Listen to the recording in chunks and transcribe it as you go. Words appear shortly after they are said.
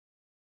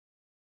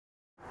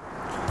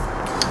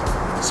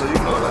So you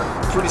know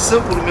that pretty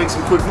simple to make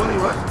some quick money,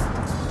 right?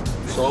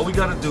 So all we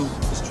gotta do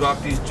is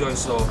drop these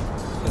joints off,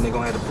 and they're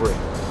gonna have the bread.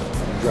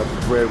 Drop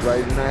the bread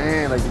right in our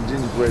hand like the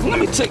gingerbread. Let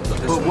me take this.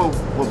 But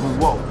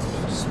whoa.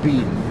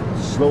 Speeding.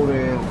 Slow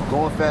down.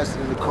 Going faster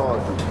than the car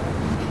do.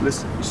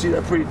 Listen, you see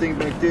that pretty thing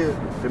back there?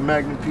 The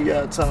Magnum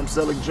PI Tom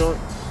Selleck joint?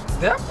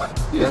 That one?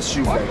 Yeah, that's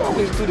you Why back you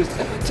always do this?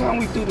 Every time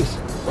we do this.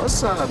 What's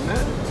side,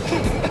 man?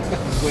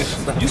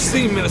 You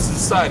seen Menace to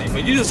Society,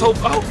 man.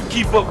 I hope you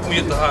keep up with me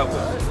at the highway.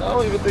 I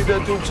don't even think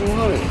that do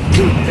 200.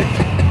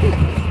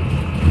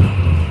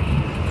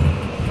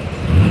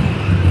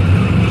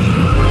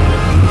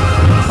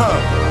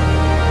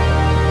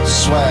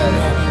 Swag.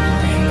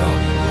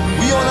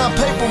 We on our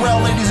paper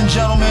route, ladies and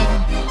gentlemen.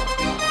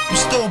 We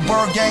still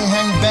bird gang,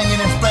 hang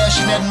banging and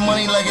flashing that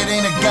money like it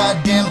ain't a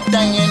goddamn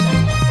thingin'.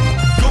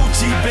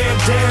 Gucci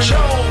bandana,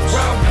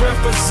 route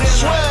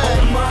represent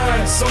on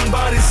mine.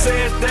 Somebody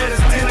said that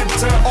it's dinner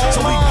time,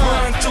 so we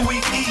grind till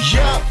we eat.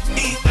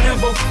 Eat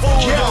never full,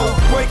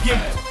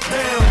 breaking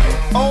down.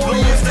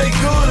 Only if they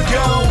good,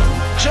 yo.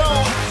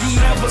 You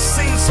never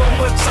seen so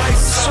much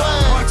ice.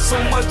 Rock so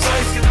much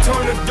ice can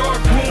turn a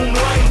dark room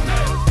light.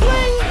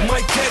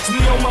 Might catch me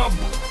on my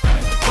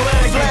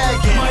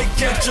flagging. Might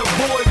catch a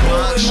boy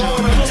ballin'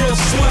 on him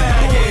just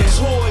swaggin'.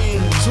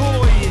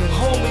 Toyin',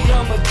 homie,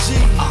 I'm a G.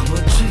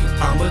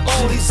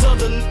 All these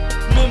other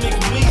mimic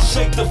me,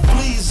 shake the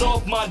fleas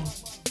off my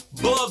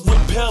bug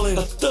repellent.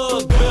 A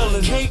thug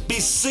bellin', can't be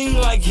seen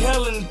like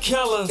Helen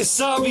Keller. It's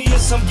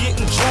obvious I'm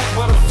getting tracked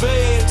by the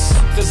feds,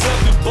 cause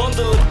every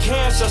bundle of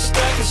cash I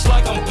stack is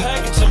like I'm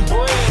packaging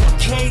bread.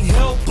 Can't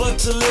help but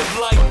to live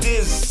like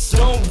this.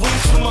 Don't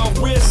reach for my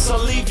wrist, I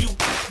leave you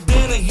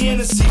then a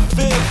Hennessy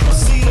fit.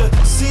 See the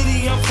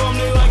city I'm from,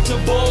 they like to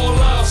ball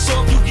out.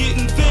 So if you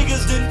getting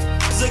figures, then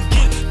they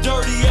get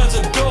dirty as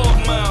a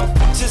dog mouth.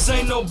 Just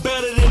ain't no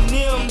better than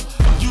them.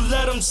 You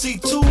let them see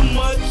too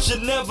much, you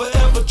never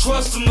ever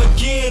trust them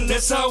again.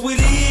 That's how it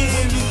is.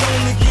 And you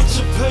only get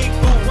your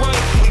paper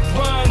right. We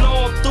grind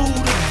all through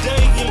the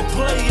day and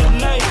play at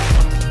night.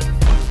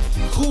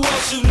 Who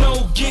else you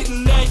know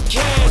getting that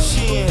cash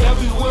in?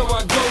 Everywhere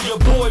I go, your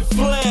boy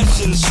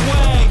flashing,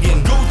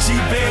 swagging. Gucci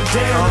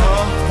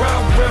bandana,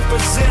 route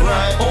represent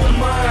on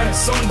mine.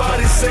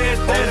 Somebody said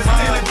that it's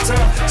dinner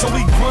time, so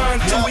we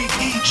grind till we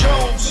eat.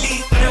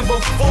 Eat never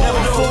fall,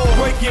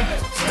 breaking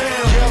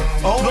down.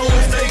 Long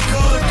as they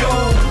good go.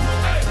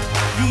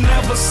 You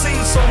never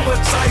seen so much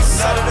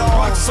ice.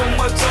 Rock so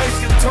much ice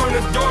can turn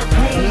a dark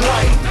room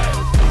light.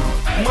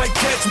 Might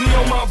catch me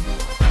on my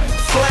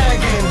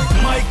flagging.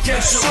 Might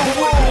catch a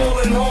boy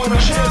ballin' hard, I'm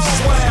just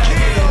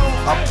swaggin'.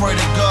 I pray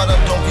to God I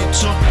don't get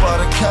took by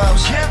the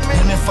cops.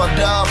 And if I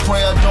die, I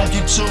pray I don't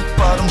get took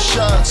by them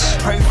shots.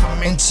 Pray for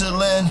me. Until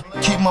then,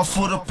 keep my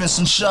foot up in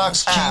some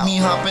shocks. Keep me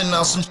hopping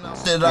out some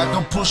that I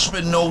can push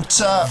with no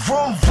top.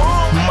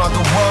 My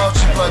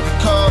garage look like a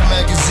car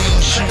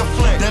magazine shoot.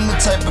 Then the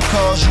type of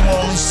cars you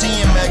only see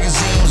in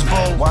magazines,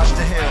 bro. Watch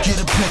the hill.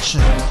 Get a picture,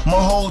 my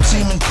whole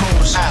team in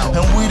cruise.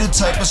 And we the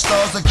type of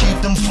stars that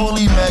keep them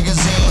fully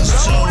magazines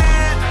too.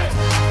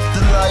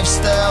 The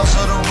lifestyles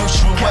of the rich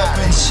with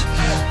weapons.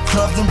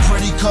 Club them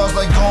pretty cars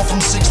like gone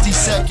from 60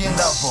 seconds.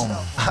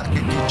 I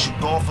could get you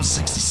gone for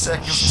 60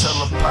 seconds. Tell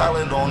a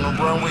pilot on the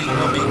runway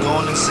you'll be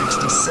gone in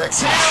 60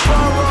 seconds.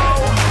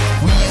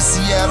 We in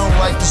Seattle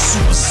like the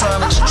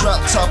supersonics.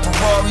 Drop top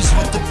Ferraris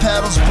with the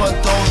paddles, but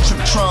those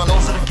Triptronics.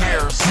 Those are the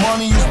gears.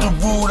 Money is the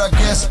root, I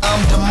guess I'm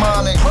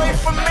demonic. Pray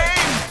for me.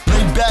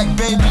 Lay back,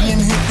 baby,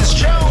 and hit this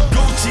show.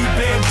 Gucci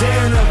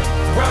bandana,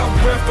 route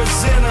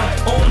representer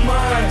on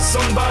mine.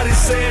 Somebody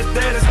said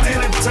that it's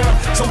dinner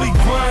time, so we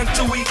grind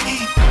till we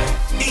eat.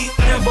 Eat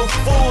never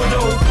full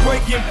though,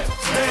 breaking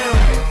down.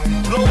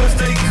 Low as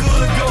they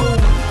could go.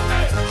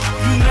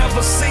 You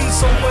never seen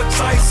so much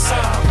ice.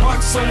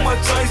 Rock so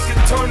much ice can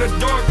turn a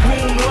dark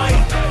room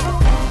light.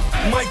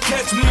 Might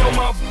catch me on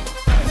my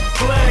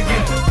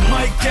flagging.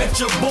 Might catch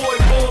a boy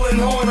ballin'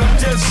 hard, I'm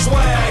just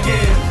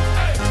swaggin'.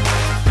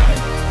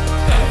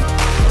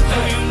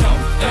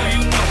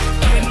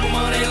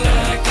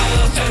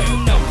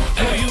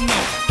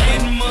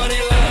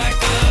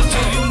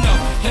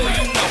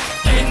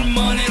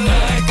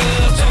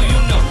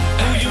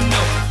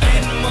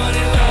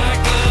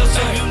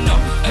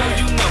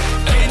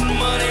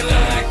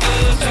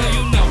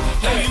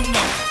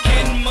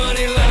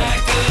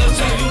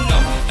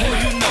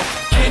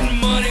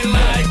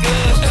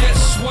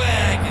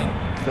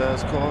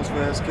 Fast cars,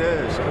 fast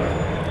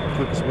cash.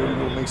 Quickest way we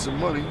gonna make some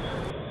money.